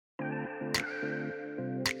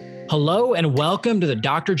Hello and welcome to the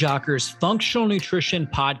Dr. Jockers Functional Nutrition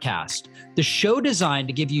Podcast, the show designed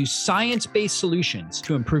to give you science-based solutions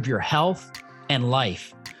to improve your health and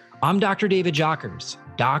life. I'm Dr. David Jockers,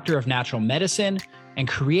 doctor of natural medicine and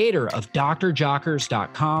creator of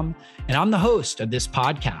drjockers.com, and I'm the host of this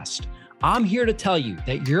podcast. I'm here to tell you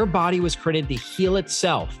that your body was created to heal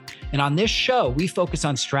itself, and on this show, we focus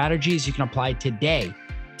on strategies you can apply today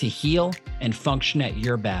to heal and function at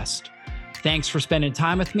your best. Thanks for spending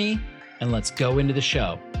time with me, and let's go into the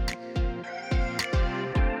show.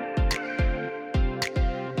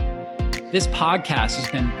 This podcast has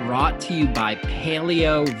been brought to you by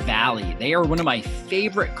Paleo Valley. They are one of my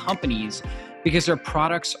favorite companies because their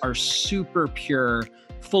products are super pure,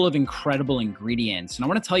 full of incredible ingredients. And I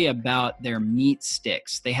want to tell you about their meat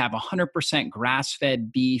sticks. They have 100%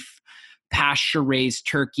 grass-fed beef, pasture-raised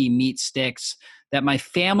turkey meat sticks that my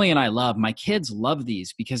family and I love. My kids love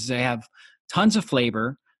these because they have tons of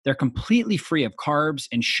flavor. They're completely free of carbs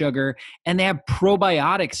and sugar, and they have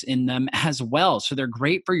probiotics in them as well. So they're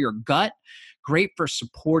great for your gut, great for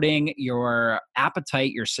supporting your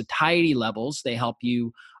appetite, your satiety levels. They help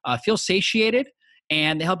you feel satiated,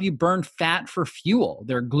 and they help you burn fat for fuel.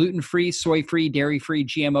 They're gluten-free, soy-free, dairy-free,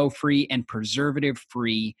 GMO-free, and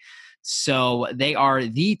preservative-free. So they are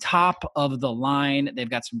the top of the line. They've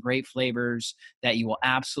got some great flavors that you will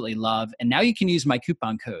absolutely love. And now you can use my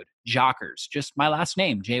coupon code, JOCKERS, just my last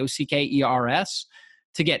name, JOCKERS,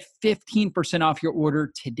 to get 15% off your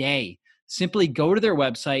order today. Simply go to their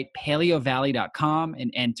website, paleovalley.com,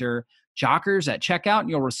 and enter JOCKERS at checkout, and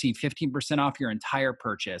you'll receive 15% off your entire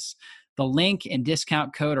purchase. The link and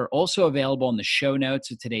discount code are also available in the show notes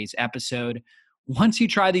of today's episode. Once you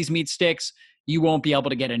try these meat sticks, you won't be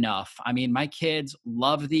able to get enough. I mean, my kids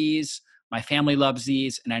love these. My family loves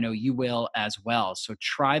these, and I know you will as well. So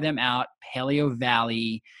try them out, Paleo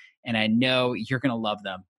Valley, and I know you're going to love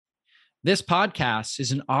them. This podcast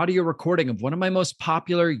is an audio recording of one of my most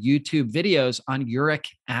popular YouTube videos on uric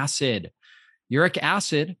acid. Uric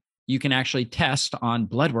acid, you can actually test on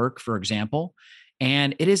blood work, for example,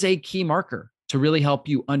 and it is a key marker to really help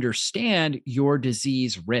you understand your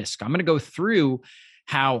disease risk. I'm going to go through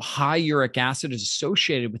how high uric acid is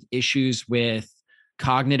associated with issues with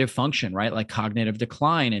cognitive function, right? Like cognitive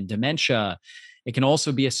decline and dementia. It can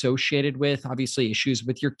also be associated with, obviously, issues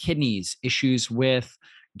with your kidneys, issues with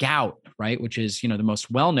gout, right? Which is, the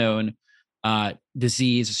most well-known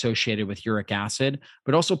disease associated with uric acid,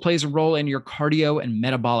 but also plays a role in your cardio and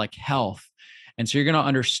metabolic health. And so you're going to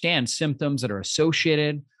understand symptoms that are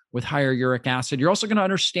associated with higher uric acid. You're also going to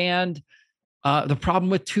understand the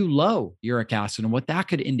problem with too low uric acid and what that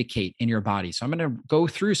could indicate in your body. So I'm going to go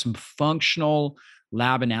through some functional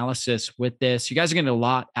lab analysis with this. You guys are going to get a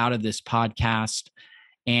lot out of this podcast.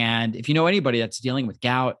 And if you know anybody that's dealing with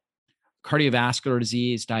gout, cardiovascular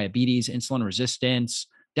disease, diabetes, insulin resistance,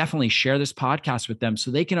 definitely share this podcast with them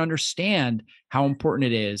so they can understand how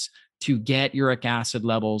important it is to get uric acid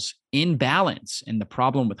levels in balance. And the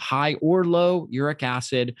problem with high or low uric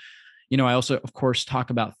acid, I also, of course, talk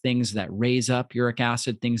about things that raise up uric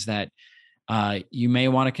acid, things that you may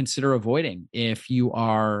want to consider avoiding if you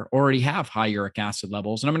already have high uric acid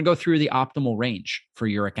levels. And I'm going to go through the optimal range for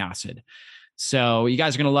uric acid. So you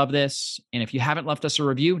guys are going to love this. And if you haven't left us a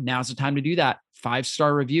review, now's the time to do that.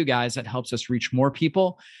 5-star review, guys. That helps us reach more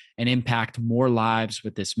people and impact more lives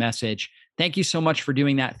with this message. Thank you so much for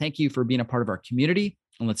doing that. Thank you for being a part of our community.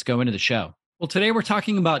 And let's go into the show. Well, today we're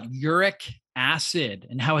talking about uric acid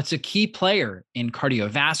and how it's a key player in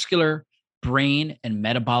cardiovascular, brain, and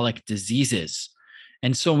metabolic diseases.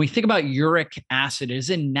 And so when we think about uric acid, it is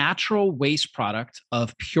a natural waste product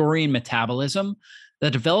of purine metabolism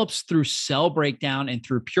that develops through cell breakdown and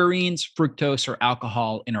through purines, fructose, or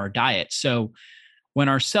alcohol in our diet. So when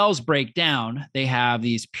our cells break down, they have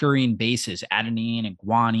these purine bases, adenine and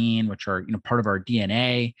guanine, which are part of our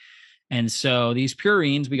DNA. And so these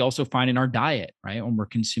purines we also find in our diet, right? When we're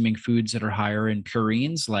consuming foods that are higher in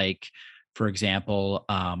purines, like, for example,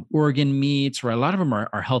 organ meats, where a lot of them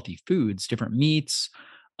are healthy foods, different meats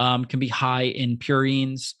can be high in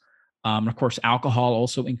purines. Of course, alcohol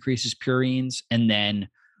also increases purines, and then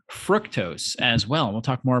fructose as well. We'll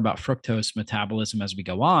talk more about fructose metabolism as we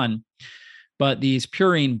go on. But these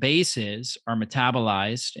purine bases are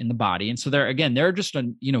metabolized in the body. And so they're just,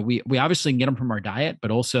 we obviously can get them from our diet,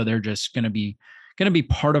 but also they're just going to be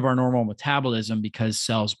part of our normal metabolism because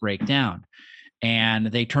cells break down and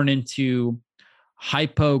they turn into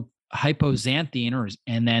hypoxanthine,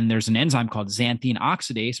 and then there's an enzyme called xanthine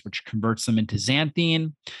oxidase, which converts them into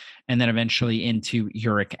xanthine and then eventually into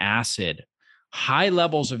uric acid. High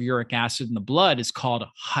levels of uric acid in the blood is called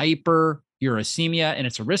hyperuricemia. hyperuricemia, and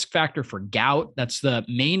it's a risk factor for gout. That's the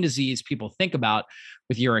main disease people think about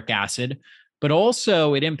with uric acid, but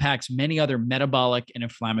also it impacts many other metabolic and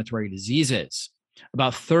inflammatory diseases.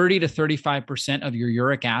 About 30 to 35% of your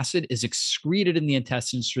uric acid is excreted in the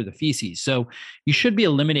intestines through the feces. So you should be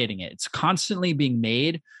eliminating it. It's constantly being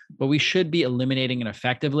made, but we should be eliminating it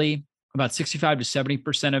effectively. About 65 to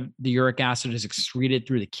 70% of the uric acid is excreted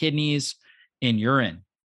through the kidneys in urine.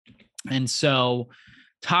 And so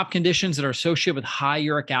top conditions that are associated with high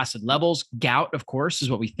uric acid levels, gout, of course,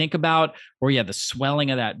 is what we think about, where you have the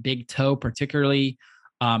swelling of that big toe, particularly.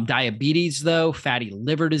 Diabetes, though, fatty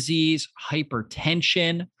liver disease,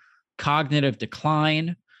 hypertension, cognitive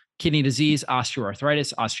decline, kidney disease,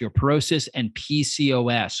 osteoarthritis, osteoporosis, and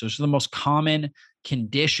PCOS. Those are the most common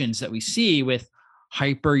conditions that we see with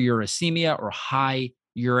hyperuricemia or high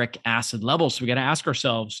uric acid levels. So we got to ask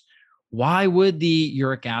ourselves, why would the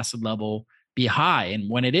uric acid level be high? And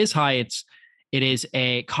when it is high, it's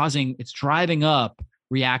driving up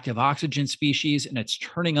reactive oxygen species, and it's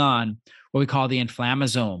turning on what we call the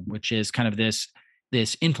inflammasome, which is kind of this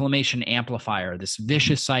inflammation amplifier, this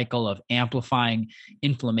vicious cycle of amplifying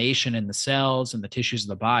inflammation in the cells and the tissues of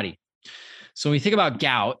the body. So when we think about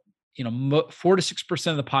gout, 4 to 6%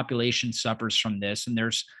 of the population suffers from this, and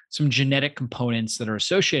there's some genetic components that are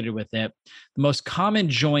associated with it. The most common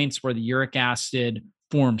joints where the uric acid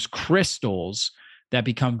forms crystals that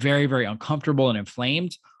become very, very uncomfortable and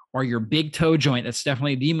inflamed are your big toe joint. That's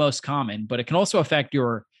definitely the most common, but it can also affect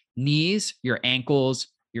your knees, your ankles,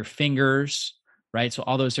 your fingers, right? So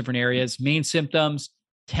all those different areas. Main symptoms: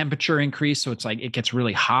 temperature increase. So it's like it gets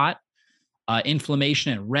really hot,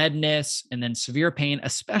 inflammation and redness, and then severe pain,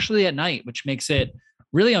 especially at night, which makes it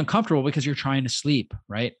really uncomfortable because you're trying to sleep,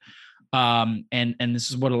 right? And this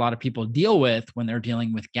is what a lot of people deal with when they're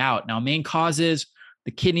dealing with gout. Now, main causes: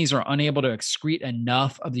 the kidneys are unable to excrete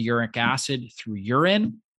enough of the uric acid through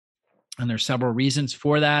urine, and there's several reasons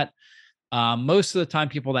for that. Most of the time,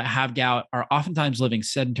 people that have gout are oftentimes living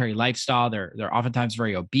sedentary lifestyle. They're oftentimes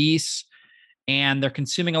very obese, and they're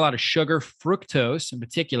consuming a lot of sugar, fructose in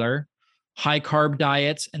particular, high carb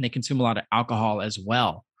diets, and they consume a lot of alcohol as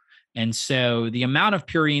well. And so the amount of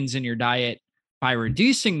purines in your diet, by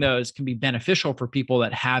reducing those, can be beneficial for people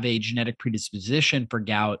that have a genetic predisposition for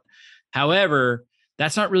gout. However,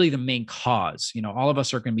 that's not really the main cause. All of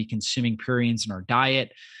us are going to be consuming purines in our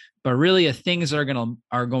diet, but really the things that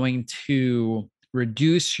are going to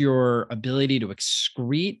reduce your ability to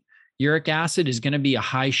excrete uric acid is going to be a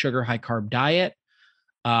high sugar, high carb diet.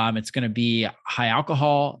 It's going to be high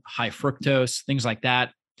alcohol, high fructose, things like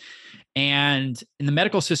that. And in the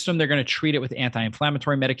medical system, they're going to treat it with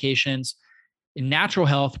anti-inflammatory medications. In natural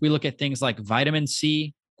health, we look at things like vitamin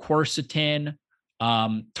C, quercetin,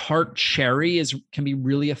 tart cherry can be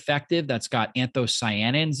really effective. That's got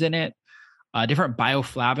anthocyanins in it. Different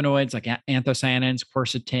bioflavonoids like anthocyanins,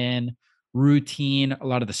 quercetin, rutin, a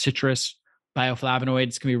lot of the citrus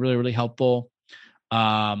bioflavonoids can be really, really helpful.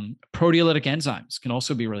 Proteolytic enzymes can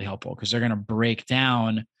also be really helpful because they're going to break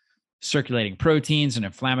down circulating proteins and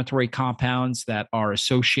inflammatory compounds that are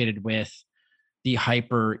associated with the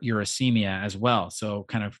hyperuricemia as well. So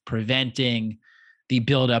kind of preventing the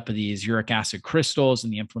buildup of these uric acid crystals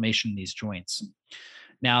and the inflammation in these joints.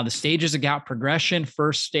 Now, the stages of gout progression: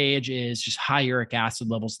 first stage is just high uric acid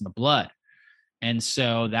levels in the blood. And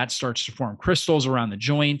so that starts to form crystals around the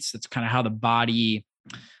joints. That's kind of how the body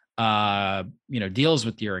deals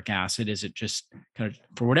with uric acid. Is it just kind of,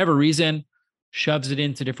 for whatever reason, shoves it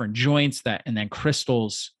into different joints and then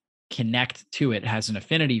crystals connect to it, has an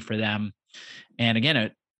affinity for them. And again,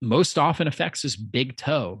 it most often affects this big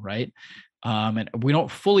toe, right? And we don't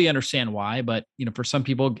fully understand why, but for some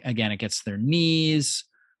people, again, it gets their knees,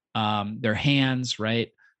 their hands, right?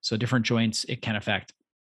 So different joints it can affect.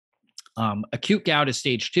 Acute gout is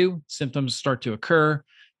stage 2. Symptoms start to occur,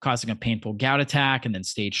 causing a painful gout attack. And then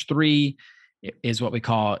stage 3 is what we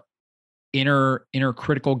call inner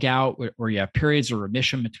critical gout, where you have periods of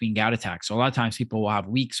remission between gout attacks. So a lot of times people will have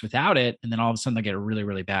weeks without it, and then all of a sudden they get really,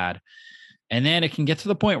 really bad. And then it can get to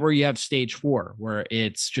the point where you have stage 4, where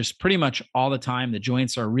it's just pretty much all the time the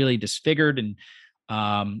joints are really disfigured and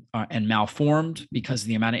malformed because of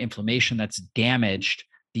the amount of inflammation that's damaged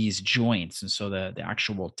these joints. And so the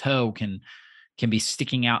actual toe can be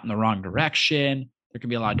sticking out in the wrong direction. There can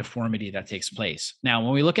be a lot of deformity that takes place. Now,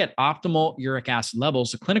 when we look at optimal uric acid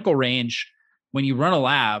levels, the clinical range, when you run a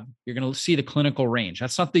lab, you're going to see the clinical range.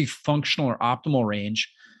 That's not the functional or optimal range,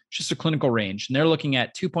 it's just a clinical range. And they're looking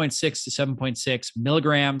at 2.6 to 7.6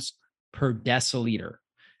 milligrams per deciliter.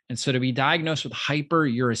 And so to be diagnosed with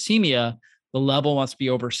hyperuricemia, the level must be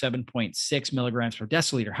over 7.6 milligrams per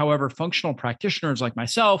deciliter. However, functional practitioners like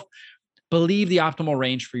myself believe the optimal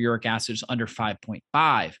range for uric acid is under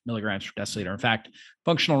 5.5 milligrams per deciliter. In fact,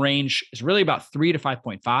 functional range is really about 3 to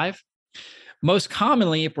 5.5. Most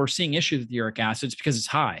commonly, if we're seeing issues with uric acid, it's because it's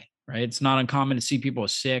high, right? It's not uncommon to see people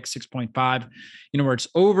with 6.5, where it's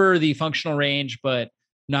over the functional range, but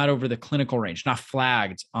not over the clinical range, not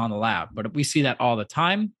flagged on the lab. But we see that all the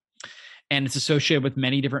time. And it's associated with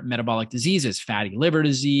many different metabolic diseases, fatty liver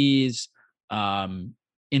disease,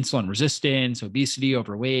 insulin resistance, obesity,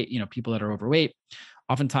 overweight. People that are overweight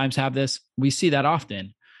oftentimes have this. We see that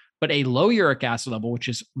often. But a low uric acid level, which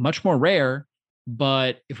is much more rare,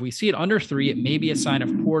 but if we see it under 3, it may be a sign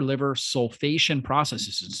of poor liver sulfation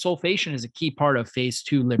processes. And sulfation is a key part of phase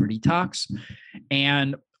 2 liver detox.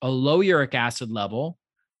 And a low uric acid level,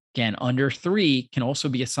 again, under 3, can also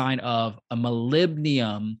be a sign of a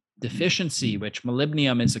molybdenum deficiency, which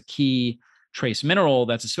molybdenum is a key trace mineral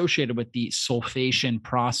that's associated with the sulfation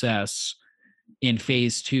process in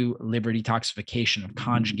phase 2 liver detoxification of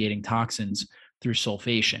conjugating toxins through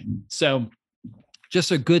sulfation. So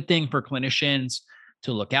just a good thing for clinicians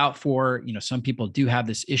to look out for. Some people do have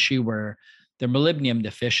this issue where they're molybdenum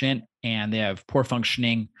deficient and they have poor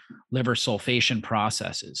functioning liver sulfation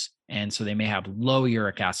processes. And so they may have low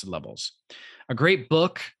uric acid levels. A great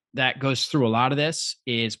book that goes through a lot of this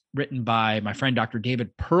is written by my friend, Dr.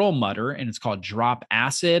 David Perlmutter, and it's called Drop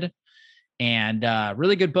Acid. And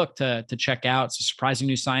really good book to check out. It's a surprising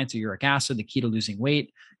new science of uric acid, the key to losing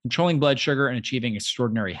weight, controlling blood sugar, and achieving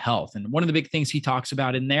extraordinary health. And one of the big things he talks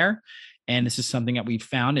about in there, and this is something that we've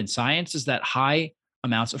found in science, is that high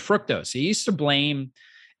amounts of fructose. He used to blame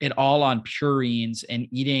it all on purines and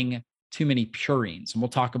eating too many purines. And we'll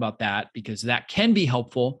talk about that because that can be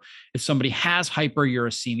helpful if somebody has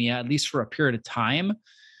hyperuricemia, at least for a period of time,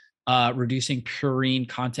 reducing purine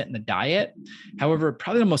content in the diet. However,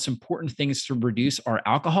 probably the most important things to reduce are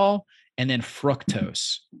alcohol and then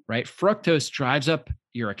fructose, right? Fructose drives up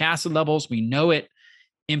uric acid levels. We know it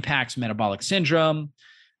impacts metabolic syndrome.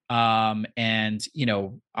 And,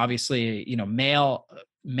 obviously,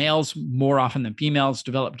 males more often than females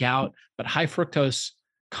develop gout, but high fructose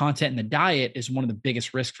content in the diet is one of the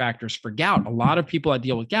biggest risk factors for gout. A lot of people that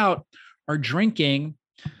deal with gout are drinking,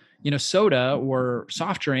 soda or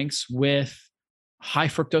soft drinks with high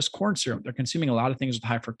fructose corn syrup. They're consuming a lot of things with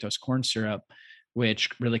high fructose corn syrup, which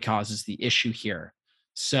really causes the issue here.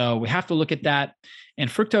 So we have to look at that. And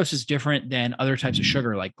fructose is different than other types of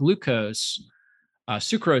sugar like glucose.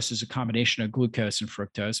 Sucrose is a combination of glucose and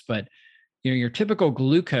fructose, but your typical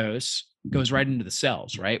glucose goes right into the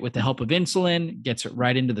cells, right? With the help of insulin, gets it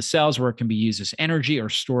right into the cells where it can be used as energy or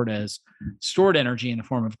stored energy in the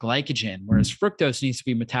form of glycogen, whereas fructose needs to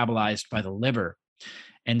be metabolized by the liver.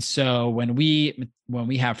 And so when we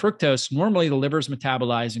have fructose, normally the liver is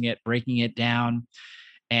metabolizing it, breaking it down,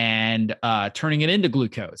 and turning it into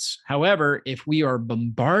glucose. However, if we are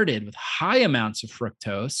bombarded with high amounts of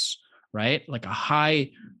fructose, right, like a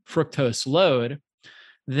high fructose load,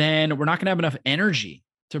 then we're not going to have enough energy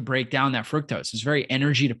to break down that fructose. It's very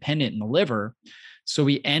energy dependent in the liver. So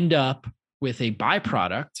we end up with a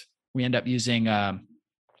byproduct. We end up using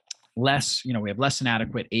less, we have less than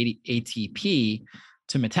adequate ATP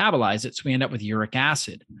to metabolize it. So we end up with uric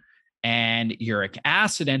acid. And uric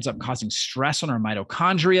acid ends up causing stress on our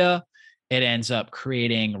mitochondria. It ends up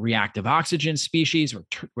creating reactive oxygen species,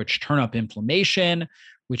 which turn up inflammation,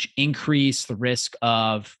 which increase the risk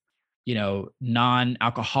of,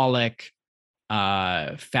 non-alcoholic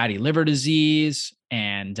fatty liver disease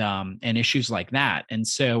and issues like that. And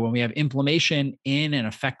so when we have inflammation in and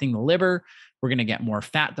affecting the liver, we're going to get more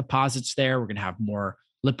fat deposits there. We're going to have more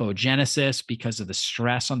lipogenesis because of the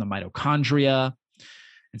stress on the mitochondria.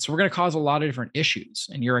 And so we're going to cause a lot of different issues.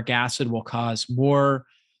 And uric acid will cause more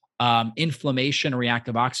inflammation,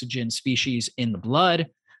 reactive oxygen species in the blood,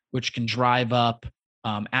 which can drive up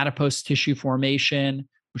adipose tissue formation,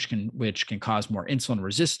 which can cause more insulin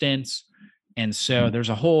resistance. And so there's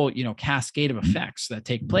a whole, cascade of effects that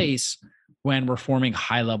take place when we're forming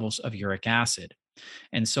high levels of uric acid.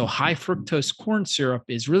 And so high fructose corn syrup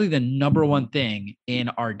is really the number one thing in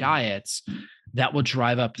our diets that will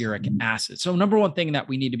drive up uric acid. So number one thing that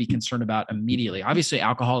we need to be concerned about immediately, obviously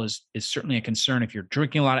alcohol is certainly a concern. If you're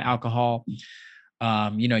drinking a lot of alcohol,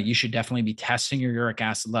 you should definitely be testing your uric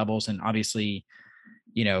acid levels and obviously,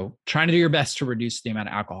 trying to do your best to reduce the amount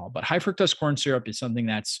of alcohol. But high fructose corn syrup is something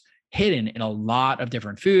that's hidden in a lot of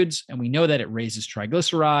different foods. And we know that it raises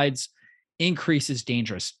triglycerides, increases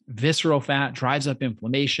dangerous visceral fat, drives up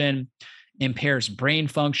inflammation, impairs brain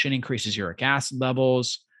function, increases uric acid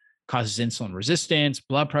levels, causes insulin resistance,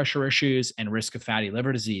 blood pressure issues, and risk of fatty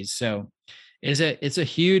liver disease. So it's a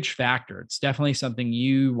huge factor. It's definitely something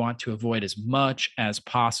you want to avoid as much as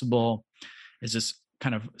possible. is this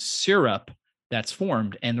kind of syrup that's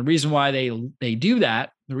formed. And the reason why they do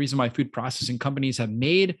that, the reason why food processing companies have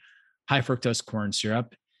made high fructose corn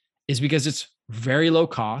syrup is because it's very low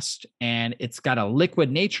cost and it's got a liquid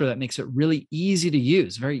nature that makes it really easy to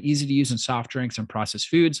use, very easy to use in soft drinks and processed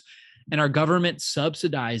foods. And our government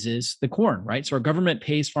subsidizes the corn, right? So our government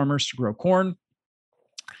pays farmers to grow corn.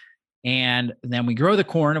 And then we grow the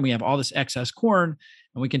corn and we have all this excess corn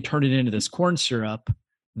and we can turn it into this corn syrup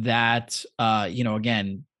that,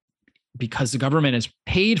 again, because the government has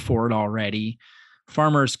paid for it already,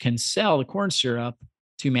 farmers can sell the corn syrup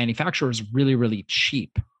to manufacturers really, really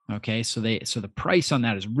cheap. Okay. So the price on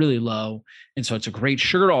that is really low. And so it's a great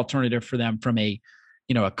sugar alternative for them from a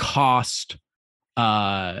cost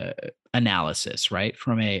analysis, right?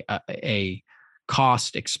 From a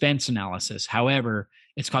cost expense analysis. However,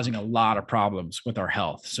 it's causing a lot of problems with our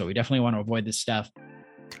health. So we definitely want to avoid this stuff.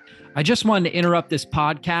 I just wanted to interrupt this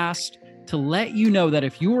podcast to let you know that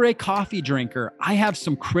if you are a coffee drinker, I have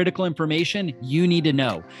some critical information you need to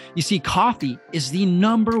know. You see, coffee is the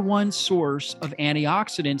number one source of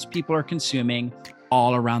antioxidants people are consuming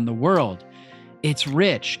all around the world. It's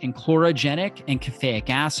rich in chlorogenic and caffeic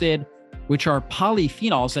acid, which are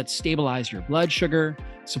polyphenols that stabilize your blood sugar,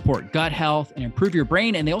 support gut health, and improve your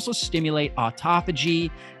brain. And they also stimulate autophagy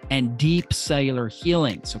and deep cellular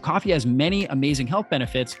healing. So coffee has many amazing health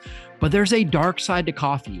benefits, but there's a dark side to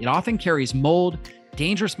coffee. It often carries mold,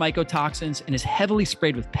 dangerous mycotoxins, and is heavily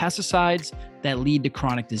sprayed with pesticides that lead to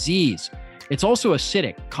chronic disease. It's also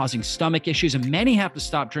acidic, causing stomach issues, and many have to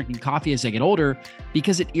stop drinking coffee as they get older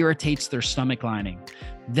because it irritates their stomach lining.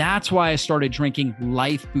 That's why I started drinking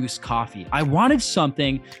Life Boost coffee. I wanted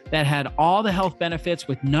something that had all the health benefits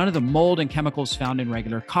with none of the mold and chemicals found in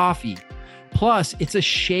regular coffee. Plus, it's a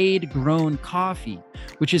shade-grown coffee,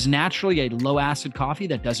 which is naturally a low-acid coffee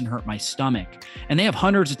that doesn't hurt my stomach. And they have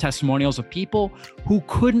hundreds of testimonials of people who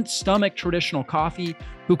couldn't stomach traditional coffee,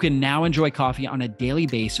 who can now enjoy coffee on a daily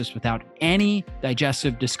basis without any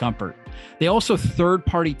digestive discomfort. They also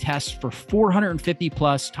third-party test for 450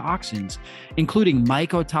 plus toxins, including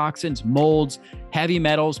mycotoxins, molds, heavy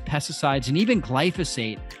metals, pesticides, and even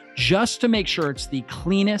glyphosate, just to make sure it's the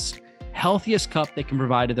cleanest, healthiest cup they can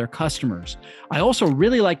provide to their customers. I also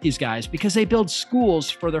really like these guys because they build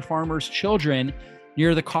schools for their farmers' children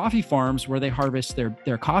near the coffee farms where they harvest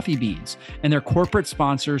their coffee beans. And they're corporate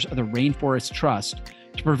sponsors of the Rainforest Trust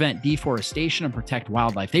to prevent deforestation and protect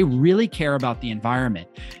wildlife. They really care about the environment.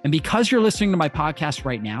 And because you're listening to my podcast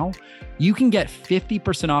right now, you can get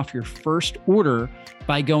 50% off your first order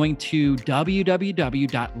by going to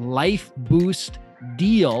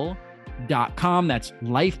www.lifeboostdeal.com. That's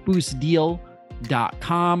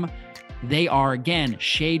lifeboostdeal.com. They are, again,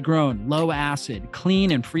 shade grown, low acid,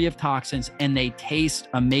 clean and free of toxins, and they taste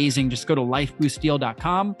amazing. Just go to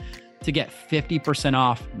lifeboostdeal.com to get 50%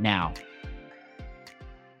 off now.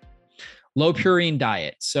 Low purine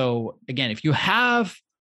diet. So again, if you have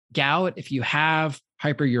gout, if you have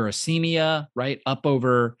hyperuricemia, right, up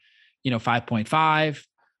over, 5.5,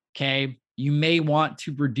 okay, you may want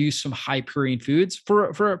to reduce some high purine foods for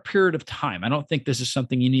a period of time. I don't think this is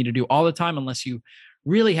something you need to do all the time unless you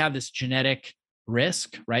really have this genetic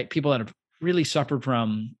risk, right? People that have really suffered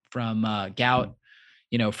from gout,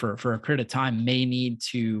 for a period of time may need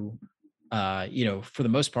to, for the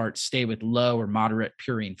most part, stay with low or moderate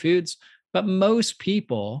purine foods. But most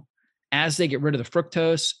people, as they get rid of the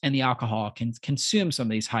fructose and the alcohol, can consume some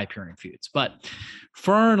of these high purine foods. But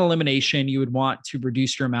for an elimination, you would want to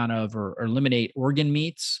reduce your amount of or eliminate organ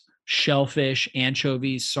meats, shellfish,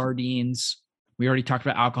 anchovies, sardines. We already talked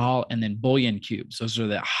about alcohol, and then bouillon cubes. Those are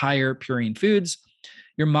the higher purine foods.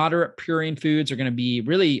 Your moderate purine foods are going to be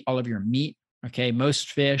really all of your meat. Okay.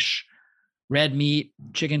 Most fish, red meat,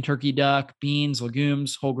 chicken, turkey, duck, beans,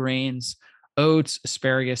 legumes, whole grains, oats,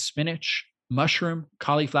 asparagus, spinach, mushroom,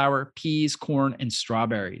 cauliflower, peas, corn, and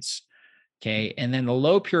strawberries. Okay. And then the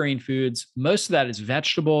low purine foods, most of that is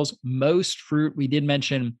vegetables, most fruit. We did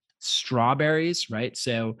mention strawberries, right?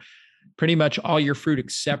 So pretty much all your fruit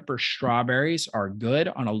except for strawberries are good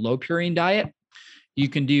on a low purine diet. You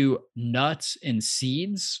can do nuts and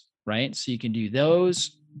seeds, right? So you can do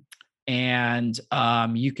those, and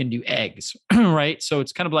you can do eggs, right? So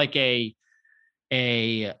it's kind of like a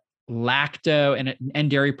lacto, and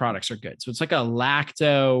dairy products are good. So it's like a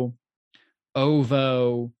lacto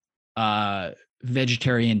ovo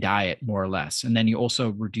vegetarian diet, more or less. And then you also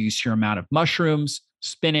reduce your amount of mushrooms,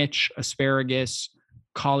 spinach, asparagus,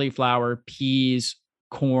 cauliflower, peas,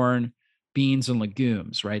 corn, beans, and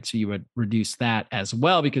legumes, right? So you would reduce that as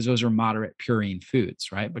well because those are moderate purine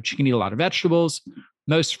foods, right? But you can eat a lot of vegetables,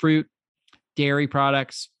 most fruit, dairy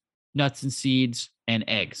products, nuts and seeds, and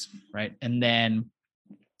eggs, right? And then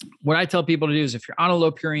what I tell people to do is if you're on a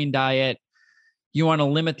low purine diet, you want to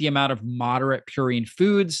limit the amount of moderate purine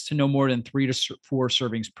foods to no more than 3 to 4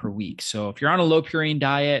 servings per week. So if you're on a low purine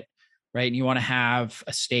diet, right, and you want to have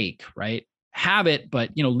a steak, right, have it,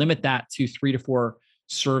 but limit that to 3 to 4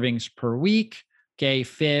 servings per week. Okay,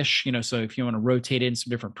 fish, so if you want to rotate in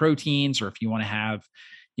some different proteins, or if you want to have,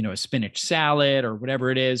 a spinach salad or whatever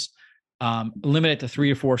it is, limit it to 3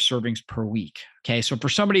 to 4 servings per week. Okay, so for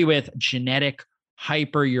somebody with genetic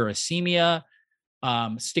hyperuricemia,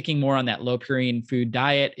 sticking more on that low purine food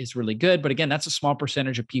diet is really good. But again, that's a small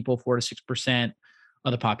percentage of people, 4 to 6%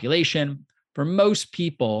 of the population. For most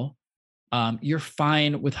people, you're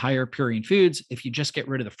fine with higher purine foods if you just get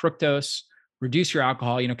rid of the fructose, reduce your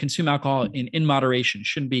alcohol, consume alcohol in moderation.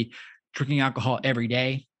 Shouldn't be drinking alcohol every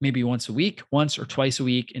day, maybe once a week, once or twice a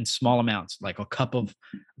week in small amounts, like a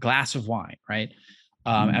glass of wine, right?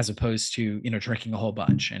 As opposed to, drinking a whole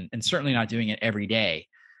bunch, and certainly not doing it every day.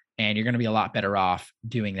 And you're going to be a lot better off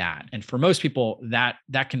doing that. And for most people, that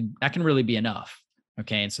can really be enough.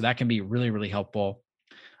 Okay. And so that can be really, really helpful.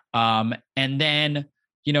 And then,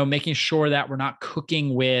 making sure that we're not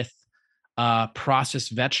cooking with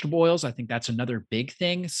processed vegetable oils. I think that's another big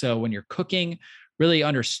thing. So when you're cooking, really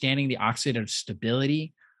understanding the oxidative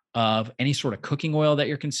stability of any sort of cooking oil that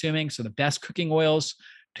you're consuming. So the best cooking oils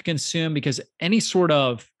to consume, because any sort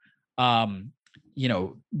of,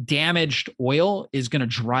 damaged oil is going to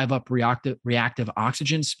drive up reactive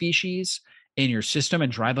oxygen species in your system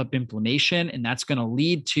and drive up inflammation. And that's going to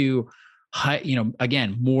lead to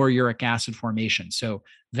again, more uric acid formation. So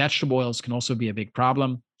vegetable oils can also be a big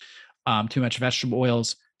problem. Too much vegetable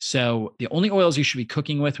oils. So the only oils you should be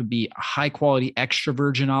cooking with would be a high quality extra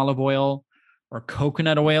virgin olive oil or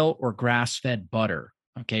coconut oil or grass-fed butter.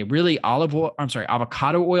 Okay. Really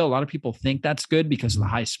avocado oil. A lot of people think that's good because of the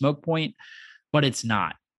high smoke point, but it's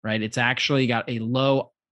not, right? It's actually got a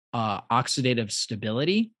low oxidative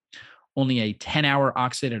stability, only a 10-hour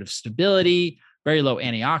oxidative stability, very low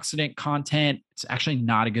antioxidant content. It's actually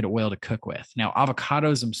not a good oil to cook with. Now,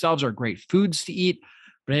 avocados themselves are great foods to eat,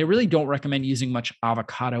 but I really don't recommend using much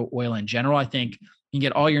avocado oil in general. I think you can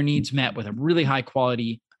get all your needs met with a really high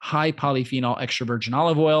quality, high polyphenol extra virgin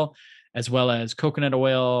olive oil, as well as coconut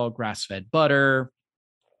oil, grass-fed butter,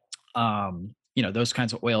 those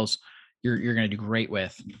kinds of oils you're going to do great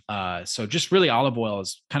with. So just really olive oil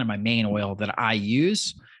is kind of my main oil that I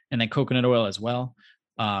use, and then coconut oil as well.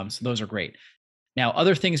 So those are great. Now,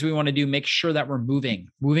 other things we want to do, make sure that we're moving.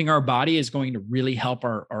 Moving our body is going to really help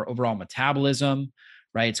our overall metabolism,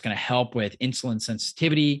 right? It's going to help with insulin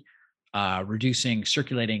sensitivity, reducing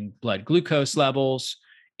circulating blood glucose levels,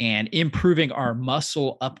 and improving our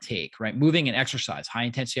muscle uptake, right? Moving and exercise, high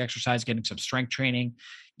intensity exercise, getting some strength training,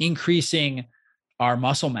 increasing our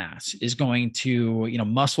muscle mass is going to,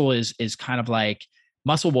 muscle is kind of like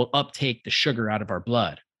muscle will uptake the sugar out of our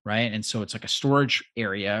blood, right? And so it's like a storage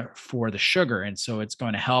area for the sugar. And so it's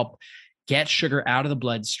going to help get sugar out of the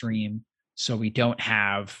bloodstream so we don't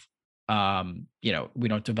have, we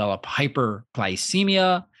don't develop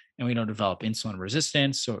hyperglycemia and we don't develop insulin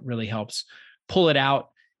resistance. So it really helps pull it out.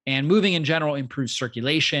 And moving in general improves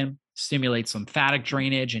circulation, stimulates lymphatic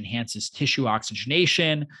drainage, enhances tissue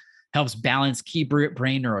oxygenation, helps balance key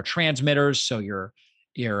brain neurotransmitters. So your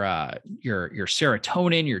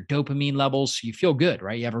serotonin, your dopamine levels, so you feel good,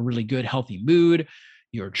 right? You have a really good, healthy mood.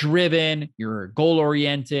 You're driven, you're goal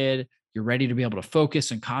oriented, you're ready to be able to focus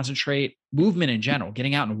and concentrate. Movement in general,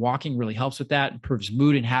 getting out and walking really helps with that, improves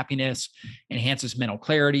mood and happiness, enhances mental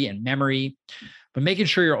clarity and memory. But making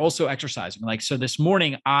sure you're also exercising. So this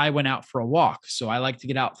morning I went out for a walk. So I like to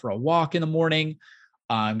get out for a walk in the morning,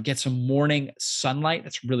 get some morning sunlight.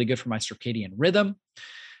 That's really good for my circadian rhythm.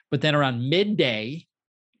 But then around midday,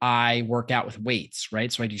 I work out with weights,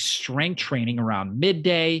 right? So I do strength training around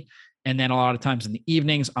midday. And then a lot of times in the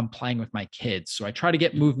evenings, I'm playing with my kids. So I try to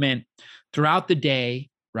get movement throughout the day,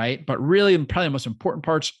 right? But really, probably the most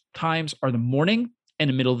important times are the morning and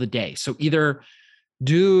the middle of the day. So either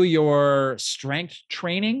do your strength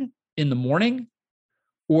training in the morning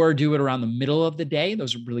or do it around the middle of the day.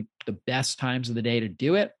 Those are really the best times of the day to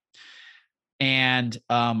do it. And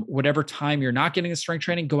whatever time you're not getting the strength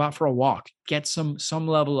training, go out for a walk, get some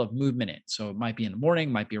level of movement in. So it might be in the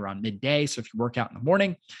morning, might be around midday. So if you work out in the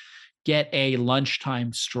morning, get a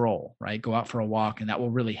lunchtime stroll, right? Go out for a walk, and that will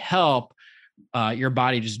really help your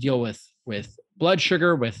body just deal with blood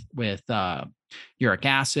sugar, with uric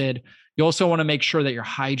acid. You also want to make sure that you're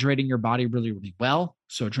hydrating your body really, really well.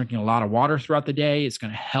 So drinking a lot of water throughout the day is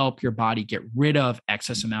going to help your body get rid of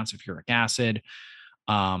excess amounts of uric acid,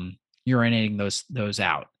 urinating those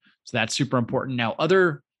out. So that's super important. Now,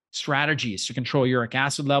 other strategies to control uric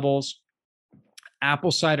acid levels.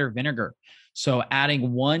 Apple cider vinegar. So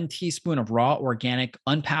adding 1 teaspoon of raw, organic,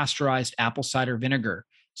 unpasteurized apple cider vinegar.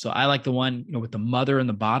 So I like the one, with the mother in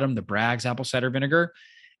the bottom, the Bragg's apple cider vinegar.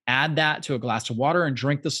 Add that to a glass of water and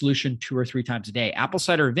drink the solution 2 or 3 times a day. Apple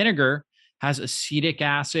cider vinegar has acetic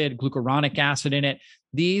acid, glucuronic acid in it.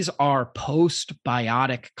 These are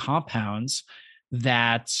postbiotic compounds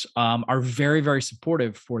that are very, very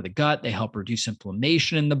supportive for the gut. They help reduce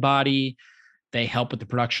inflammation in the body. They help with the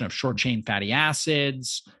production of short chain fatty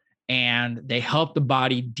acids, and they help the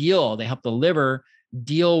liver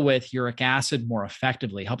deal with uric acid more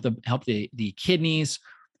effectively, help the kidneys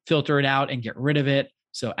filter it out and get rid of it.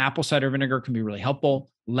 So apple cider vinegar can be really helpful.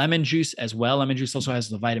 Lemon juice as well. Lemon juice also has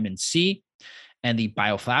the vitamin C and the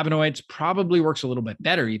bioflavonoids. Probably works a little bit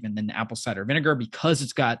better even than the apple cider vinegar because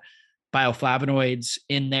it's got bioflavonoids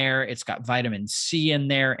in there. It's got vitamin C in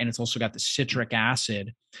there, and it's also got the citric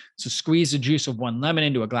acid. So squeeze the juice of 1 lemon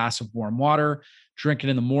into a glass of warm water. Drink it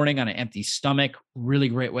in the morning on an empty stomach. Really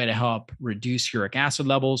great way to help reduce uric acid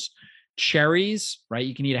levels. Cherries, right?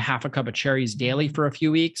 You can eat a half a cup of cherries daily for a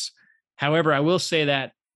few weeks. However, I will say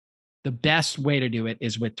that the best way to do it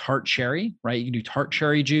is with tart cherry, right? You can do tart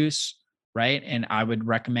cherry juice, right? And I would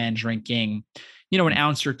recommend drinking, an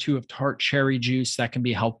ounce or 2 of tart cherry juice. That can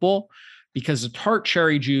be helpful because the tart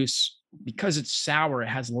cherry juice, because it's sour, it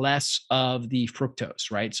has less of the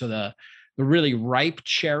fructose, right? So the really ripe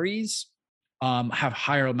cherries have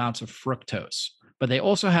higher amounts of fructose, but they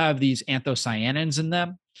also have these anthocyanins in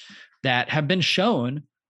them that have been shown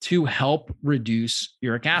to help reduce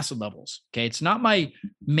uric acid levels. Okay. It's not my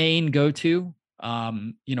main go-to,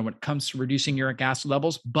 when it comes to reducing uric acid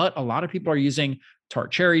levels, but a lot of people are using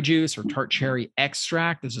tart cherry juice or tart cherry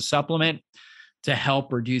extract as a supplement to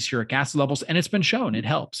help reduce uric acid levels. And it's been shown it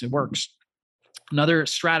helps, it works. Another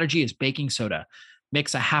strategy is baking soda.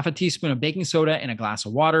 Mix a half a teaspoon of baking soda in a glass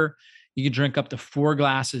of water. You can drink up to 4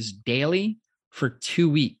 glasses daily for 2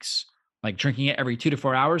 weeks, like drinking it every 2 to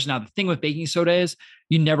 4 hours. Now, the thing with baking soda is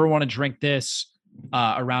you never want to drink this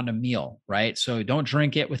around a meal, right? So don't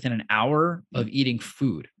drink it within an hour of eating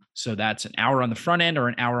food. So that's an hour on the front end or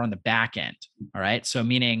an hour on the back end. All right. So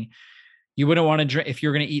meaning you wouldn't want to drink, if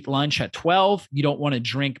you're going to eat lunch at 12, you don't want to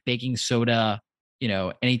drink baking soda,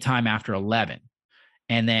 anytime after 11.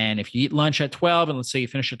 And then if you eat lunch at 12 and let's say you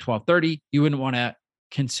finish at 12:30, you wouldn't want to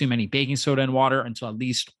consume any baking soda and water until at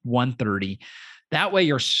least 1:30. That way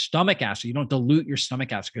your stomach acid, you don't dilute your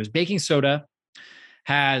stomach acid because baking soda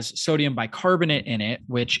has sodium bicarbonate in it,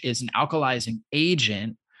 which is an alkalizing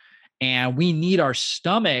agent. And we need our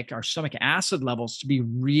stomach acid levels to be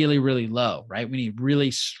really, really low, right? We need really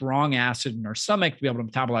strong acid in our stomach to be able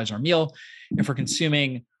to metabolize our meal. If we're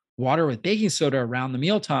consuming water with baking soda around the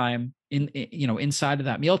mealtime, inside of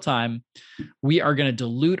that mealtime, we are going to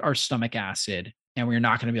dilute our stomach acid and we're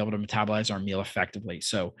not going to be able to metabolize our meal effectively.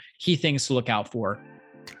 So key things to look out for.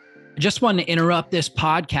 I just wanted to interrupt this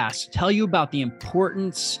podcast to tell you about the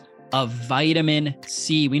importance of vitamin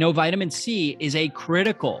C. We know vitamin C is a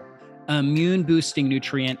critical immune boosting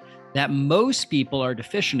nutrient that most people are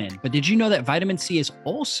deficient in. But did you know that vitamin C is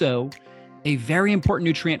also a very important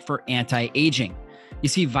nutrient for anti-aging? You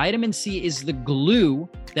see, vitamin C is the glue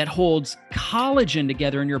that holds collagen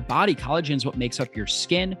together in your body. Collagen is what makes up your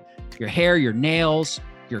skin, your hair, your nails,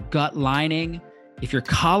 your gut lining. If your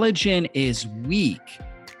collagen is weak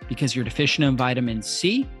because you're deficient in vitamin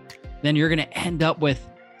C, then you're going to end up with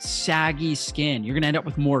saggy skin. You're going to end up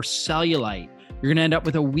with more cellulite. You're going to end up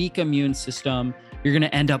with a weak immune system. You're going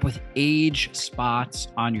to end up with age spots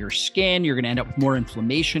on your skin. You're going to end up with more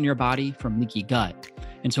inflammation in your body from leaky gut.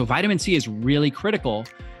 And so vitamin C is really critical.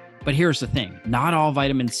 But here's the thing. Not all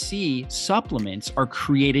vitamin C supplements are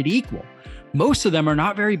created equal. Most of them are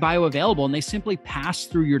not very bioavailable and they simply pass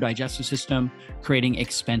through your digestive system, creating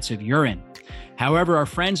expensive urine. However, our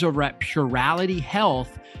friends over at Purality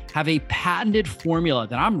Health have a patented formula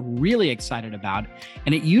that I'm really excited about,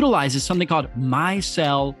 and it utilizes something called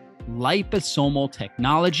micelle liposomal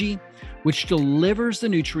technology, which delivers the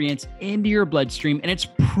nutrients into your bloodstream, and it's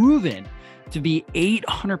proven to be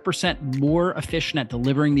 800% more efficient at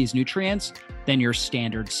delivering these nutrients than your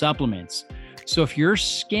standard supplements. So if your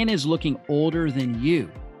skin is looking older than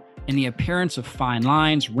you and the appearance of fine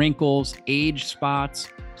lines, wrinkles, age spots,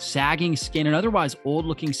 sagging skin, and otherwise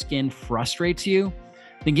old-looking skin frustrates you,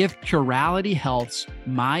 then give Purality Health's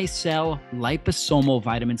micelle liposomal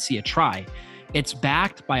vitamin C a try. It's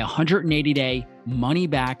backed by a 180-day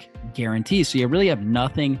money-back guarantee, so you really have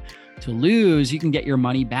nothing to lose. You can get your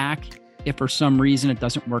money back if for some reason it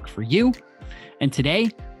doesn't work for you. And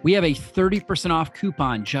today, we have a 30% off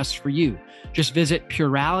coupon just for you. Just visit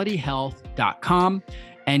puralityhealth.com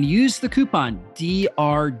and use the coupon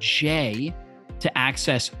DRJ to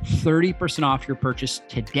access 30% off your purchase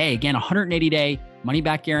today. Again, 180-day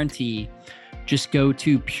money-back guarantee. Just go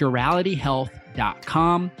to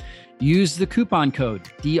Puralityhealth.com. Use the coupon code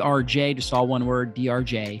DRJ, just all one word,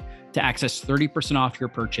 DRJ, to access 30% off your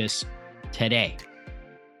purchase today.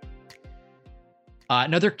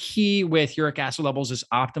 Another key with uric acid levels is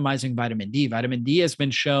optimizing vitamin D. Vitamin D has been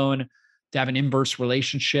shown to have an inverse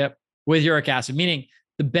relationship with uric acid, meaning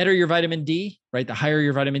the better your vitamin D, right? The higher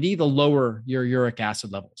your vitamin D, the lower your uric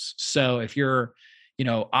acid levels. So if you're,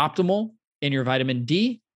 optimal in your vitamin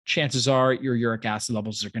D, chances are your uric acid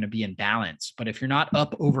levels are going to be in balance. But if you're not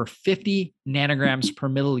up over 50 nanograms per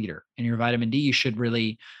milliliter in your vitamin D, you should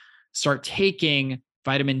really start taking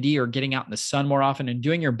vitamin D or getting out in the sun more often and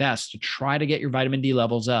doing your best to try to get your vitamin D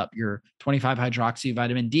levels up, your 25 hydroxy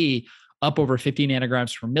vitamin D up over 50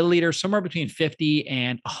 nanograms per milliliter, somewhere between 50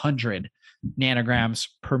 and 100 nanograms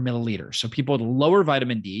per milliliter. So people with lower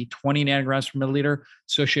vitamin D, 20 nanograms per milliliter,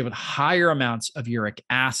 associated with higher amounts of uric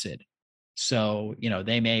acid. So,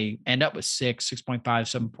 they may end up with 6.5,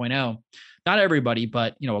 7.0. Not everybody,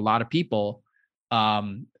 but, a lot of people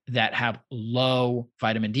that have low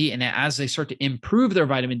vitamin D. And as they start to improve their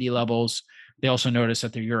vitamin D levels, they also notice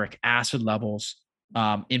that their uric acid levels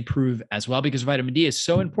improve as well, because vitamin D is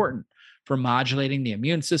so important for modulating the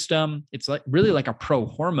immune system. It's really like a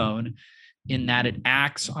pro-hormone in that it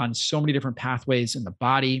acts on so many different pathways in the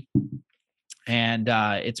body. And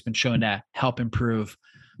it's been shown to help improve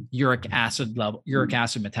uric acid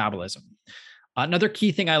metabolism. Another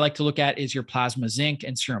key thing I like to look at is your plasma zinc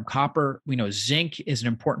and serum copper. We know zinc is an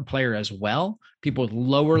important player as well. People with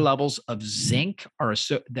lower levels of zinc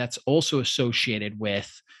that's also associated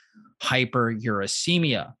with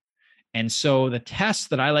hyperuricemia. And so the tests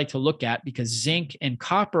that I like to look at, because zinc and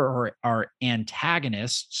copper are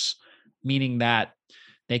antagonists, meaning that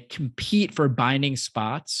they compete for binding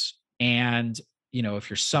spots. And, if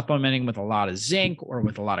you're supplementing with a lot of zinc or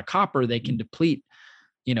with a lot of copper, they can deplete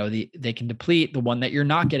they can deplete the one that you're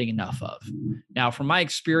not getting enough of. Now, from my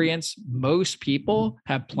experience, most people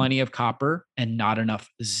have plenty of copper and not enough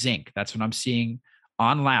zinc. That's what I'm seeing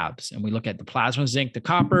on labs. And we look at the plasma zinc to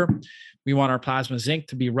copper. We want our plasma zinc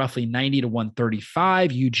to be roughly 90 to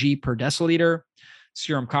 135 UG per deciliter,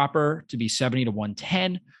 serum copper to be 70 to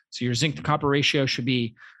 110. So your zinc to copper ratio should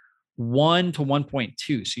be 1 to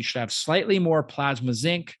 1.2. So you should have slightly more plasma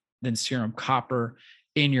zinc than serum copper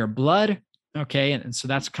in your blood. Okay. And so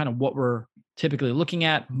that's kind of what we're typically looking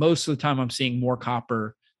at. Most of the time, I'm seeing more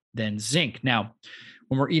copper than zinc. Now,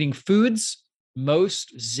 when we're eating foods,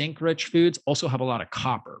 most zinc-rich foods also have a lot of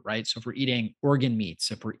copper, right? So if we're eating organ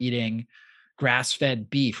meats, if we're eating grass-fed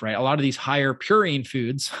beef, right? A lot of these higher purine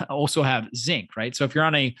foods also have zinc, right? So if you're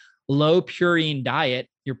on a low purine diet,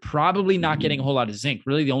 you're probably not getting a whole lot of zinc.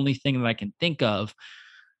 Really, the only thing that I can think of,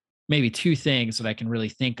 maybe two things that I can really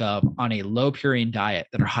think of on a low purine diet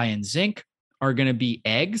that are high in zinc, are going to be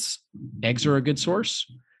eggs. Eggs are a good source.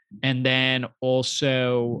 And then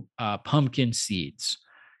also pumpkin seeds.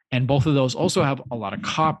 And both of those also have a lot of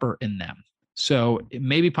copper in them. So it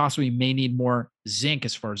may be possible you may need more zinc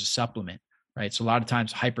as far as a supplement, right? So a lot of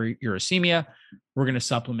times hyperuricemia, we're going to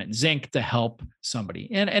supplement zinc to help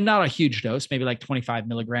somebody. And not a huge dose, maybe like 25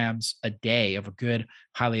 milligrams a day of a good,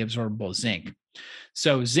 highly absorbable zinc.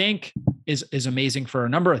 So zinc is amazing for a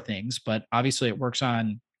number of things, but obviously it works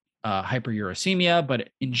on hyperuricemia, but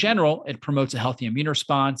in general, it promotes a healthy immune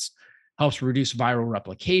response, helps reduce viral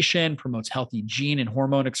replication, promotes healthy gene and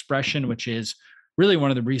hormone expression, which is really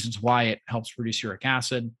one of the reasons why it helps reduce uric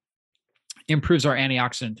acid, improves our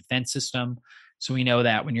antioxidant defense system. So we know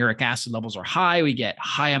that when uric acid levels are high, we get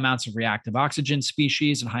high amounts of reactive oxygen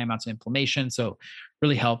species and high amounts of inflammation. So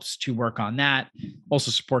really helps to work on that.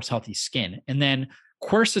 Also supports healthy skin. And then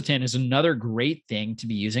quercetin is another great thing to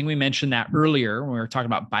be using. We mentioned that earlier when we were talking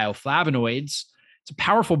about bioflavonoids. It's a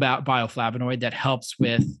powerful bioflavonoid that helps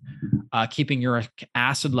with keeping uric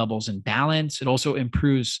acid levels in balance. It also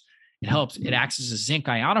it acts as a zinc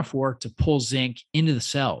ionophore to pull zinc into the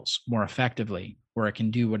cells more effectively, where it can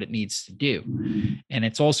do what it needs to do. And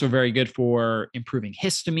it's also very good for improving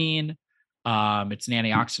histamine. It's an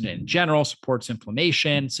antioxidant in general, supports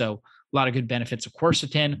inflammation. So a lot of good benefits of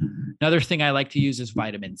quercetin. Another thing I like to use is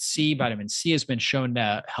vitamin C. Vitamin C has been shown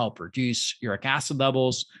to help reduce uric acid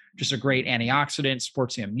levels. Just a great antioxidant,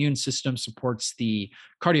 supports the immune system, supports the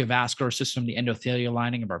cardiovascular system, the endothelial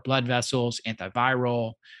lining of our blood vessels,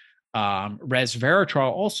 antiviral.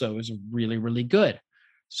 Resveratrol also is really, really good.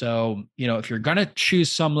 So, if you're going to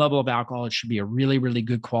choose some level of alcohol, it should be a really, really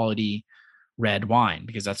good quality red wine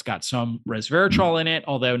because that's got some resveratrol in it,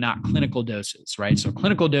 although not clinical doses, right? So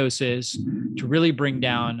clinical doses to really bring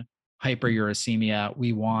down hyperuricemia,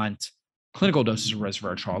 we want clinical doses of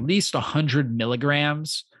resveratrol, at least 100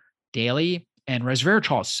 milligrams daily. And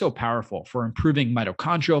resveratrol is so powerful for improving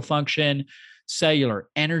mitochondrial function, cellular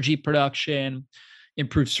energy production,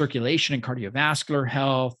 improves circulation and cardiovascular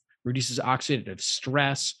health, reduces oxidative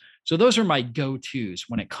stress. So those are my go-tos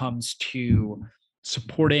when it comes to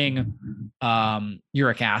supporting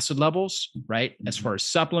uric acid levels, right? As far as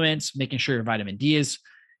supplements, making sure your vitamin D is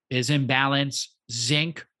in balance,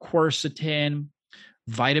 zinc, quercetin,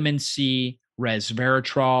 vitamin C,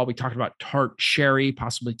 resveratrol. We talked about tart cherry,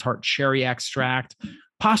 possibly tart cherry extract,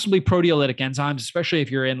 possibly proteolytic enzymes, especially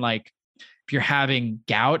if you're having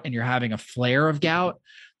gout and you're having a flare of gout.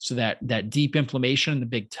 So that deep inflammation in the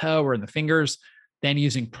big toe or in the fingers, then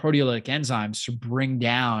using proteolytic enzymes to bring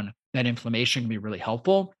down that inflammation can be really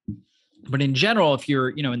helpful. But in general, if you're,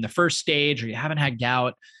 in the first stage or you haven't had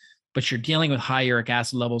gout, but you're dealing with high uric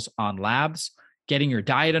acid levels on labs, getting your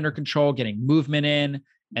diet under control, getting movement in,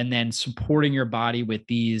 and then supporting your body with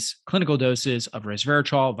these clinical doses of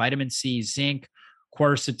resveratrol, vitamin C, zinc,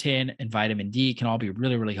 quercetin, and vitamin D can all be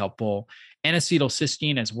really, really helpful.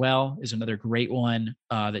 N-acetylcysteine as well is another great one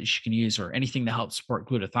that you can use, or anything that helps support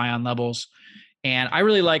glutathione levels. And I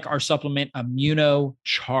really like our supplement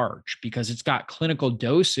ImmunoCharge because it's got clinical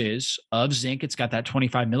doses of zinc. It's got that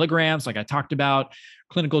 25 milligrams, like I talked about,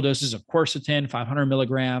 clinical doses of quercetin, 500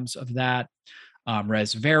 milligrams of that.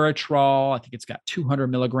 Resveratrol, I think it's got 200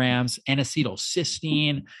 milligrams,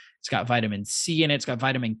 N-acetylcysteine. It's got vitamin C in it. It's got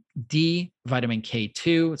vitamin D, vitamin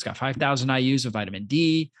K2. It's got 5,000 IUs of vitamin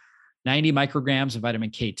D, 90 micrograms of vitamin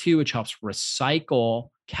K2, which helps recycle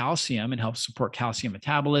calcium and helps support calcium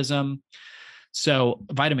metabolism. So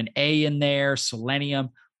vitamin A in there, selenium,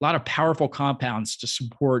 a lot of powerful compounds to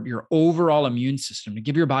support your overall immune system, to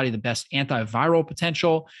give your body the best antiviral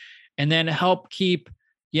potential, and then help keep,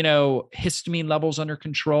 histamine levels under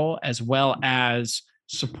control, as well as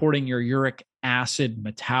supporting your uric acid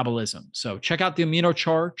metabolism. So check out the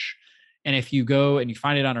ImmunoCharge. And if you go and you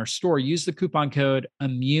find it on our store, use the coupon code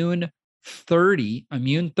immune30.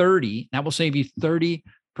 That will save you 30%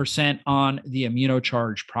 on the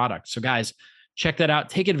ImmunoCharge product. So guys, check that out.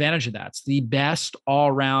 Take advantage of that. It's the best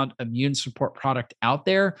all-around immune support product out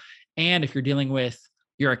there. And if you're dealing with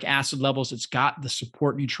uric acid levels, it's got the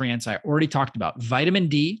support nutrients I already talked about: vitamin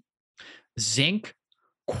D, zinc,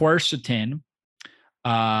 quercetin,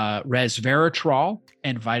 resveratrol,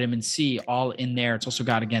 and vitamin C all in there. It's also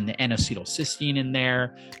got, again, the N-acetylcysteine in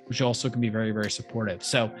there, which also can be very, very supportive.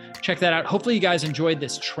 So check that out. Hopefully you guys enjoyed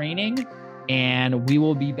this training, and we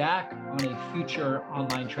will be back on a future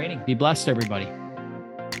online training. Be blessed, everybody.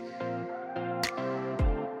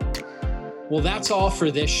 Well, that's all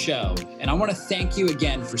for this show. And I want to thank you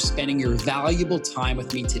again for spending your valuable time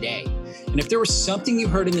with me today. And if there was something you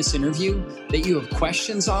heard in this interview that you have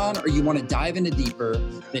questions on, or you want to dive into deeper,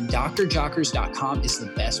 then drjockers.com is the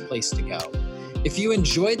best place to go. If you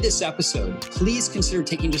enjoyed this episode, please consider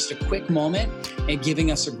taking just a quick moment and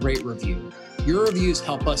giving us a great review. Your reviews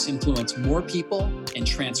help us influence more people and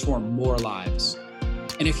transform more lives.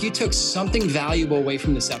 And if you took something valuable away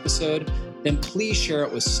from this episode, then please share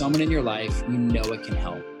it with someone in your life you know it can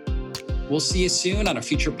help. We'll see you soon on a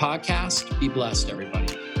future podcast. Be blessed,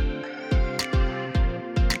 everybody.